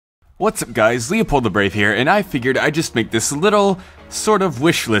What's up guys, Leopold the Brave here, and I figured I'd just make this little, sort of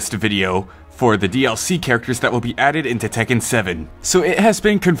wishlist video for the DLC characters that will be added into Tekken 7. So it has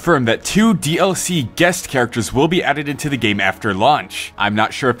been confirmed that 2 DLC guest characters will be added into the game after launch. I'm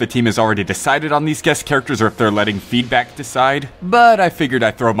not sure if the team has already decided on these guest characters or if they're letting feedback decide, but I figured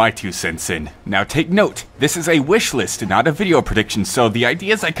I'd throw my 2 cents in. Now take note, this is a wish list, not a video prediction, so the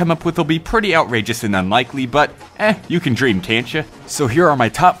ideas I come up with will be pretty outrageous and unlikely, but you can dream, can't you? So here are my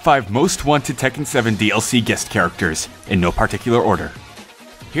top 5 most wanted Tekken 7 DLC guest characters, in no particular order.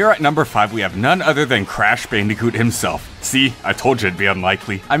 Here at number 5 we have none other than Crash Bandicoot himself. See, I told you it'd be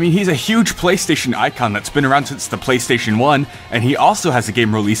unlikely. I mean, he's a huge PlayStation icon that's been around since the PlayStation 1, and he also has a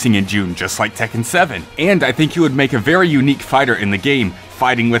game releasing in June, just like Tekken 7. And I think he would make a very unique fighter in the game,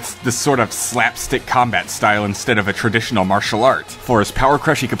 fighting with this sort of slapstick combat style instead of a traditional martial art. For his Power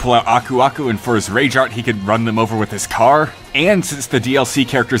Crush he could pull out Aku Aku, and for his Rage Art he could run them over with his car. And since the DLC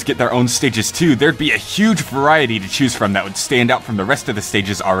characters get their own stages too, there'd be a huge variety to choose from that would stand out from the rest of the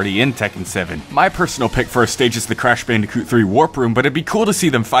stages already in Tekken 7. My personal pick for a stage is the Crash Bandicoot 3 Warp Room, but it'd be cool to see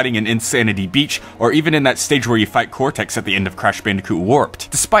them fighting in Insanity Beach, or even in that stage where you fight Cortex at the end of Crash Bandicoot Warped.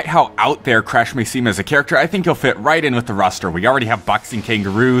 Despite how out there Crash may seem as a character, I think he'll fit right in with the roster. We already have boxing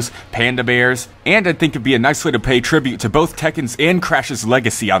kangaroos, panda bears, and I think it'd be a nice way to pay tribute to both Tekken's and Crash's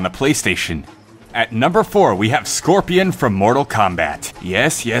legacy on the PlayStation. At number 4, we have Scorpion from Mortal Kombat.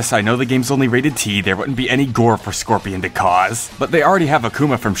 Yes, I know the game's only rated T, there wouldn't be any gore for Scorpion to cause, but they already have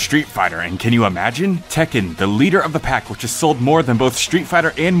Akuma from Street Fighter, and can you imagine? Tekken, the leader of the pack, which has sold more than both Street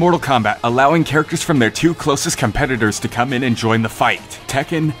Fighter and Mortal Kombat, allowing characters from their 2 closest competitors to come in and join the fight.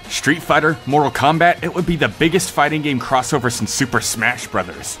 Tekken, Street Fighter, Mortal Kombat, it would be the biggest fighting game crossover since Super Smash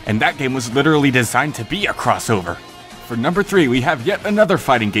Bros. And that game was literally designed to be a crossover. For number 3, we have yet another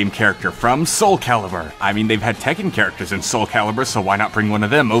fighting game character from Soul Calibur. I mean, they've had Tekken characters in Soul Calibur, so why not bring one of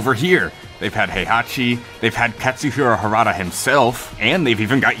them over here? They've had Heihachi, they've had Katsuhiro Harada himself, and they've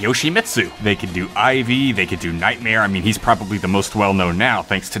even got Yoshimitsu. They could do Ivy, they could do Nightmare. I mean, he's probably the most well-known now,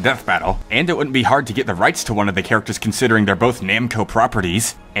 thanks to Death Battle. And it wouldn't be hard to get the rights to one of the characters considering they're both Namco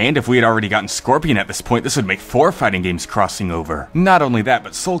properties. And if we had already gotten Scorpion at this point, this would make 4 fighting games crossing over. Not only that,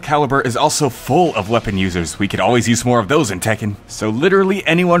 but Soul Calibur is also full of weapon users. We could always use more of those in Tekken. So literally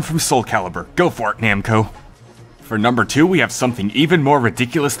anyone from Soul Calibur. Go for it, Namco. For number 2, we have something even more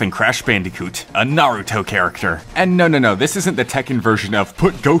ridiculous than Crash Bandicoot, a Naruto character. And no, this isn't the Tekken version of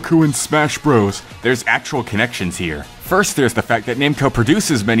put Goku in Smash Bros. There's actual connections here. First, there's the fact that Namco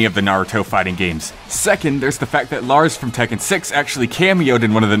produces many of the Naruto fighting games. Second, there's the fact that Lars from Tekken 6 actually cameoed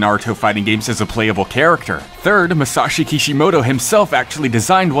in one of the Naruto fighting games as a playable character. Third, Masashi Kishimoto himself actually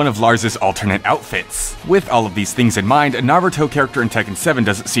designed one of Lars's alternate outfits. With all of these things in mind, a Naruto character in Tekken 7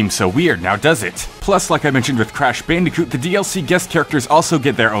 doesn't seem so weird, now does it? Plus, like I mentioned with Crash Bandicoot, the DLC guest characters also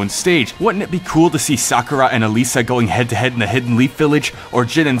get their own stage. Wouldn't it be cool to see Sakura and Elisa going head-to-head in the Hidden Leaf Village, or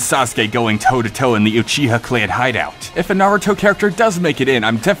Jin and Sasuke going toe-to-toe in the Uchiha clan hideout? If a Naruto character does make it in,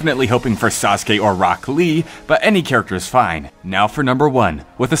 I'm definitely hoping for Sasuke or Rock Lee, but any character is fine. Now for number 1.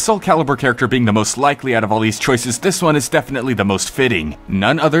 With a Soul Calibur character being the most likely out of all these choices, this one is definitely the most fitting.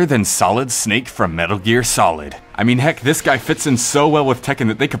 None other than Solid Snake from Metal Gear Solid. I mean, heck, this guy fits in so well with Tekken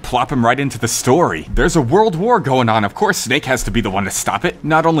that they could plop him right into the story. There's a world war going on, of course Snake has to be the one to stop it.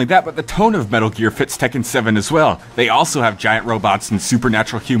 Not only that, but the tone of Metal Gear fits Tekken 7 as well. They also have giant robots and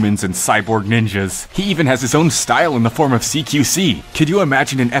supernatural humans and cyborg ninjas. He even has his own style in the form of CQC. Could you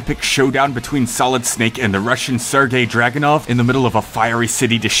imagine an epic showdown between Solid Snake and the Russian Sergei Dragunov in the middle of a fiery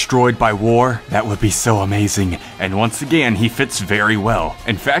city destroyed by war? That would be so amazing. And once again, he fits very well.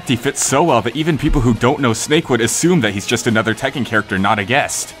 In fact, he fits so well that even people who don't know Snake would assume that he's just another Tekken character, not a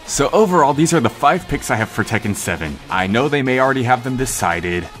guest. So overall, these are the 5 picks I have for Tekken 7. I know they may already have them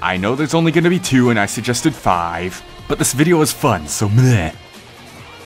decided. I know there's only going to be 2 and I suggested 5. But this video was fun, so meh.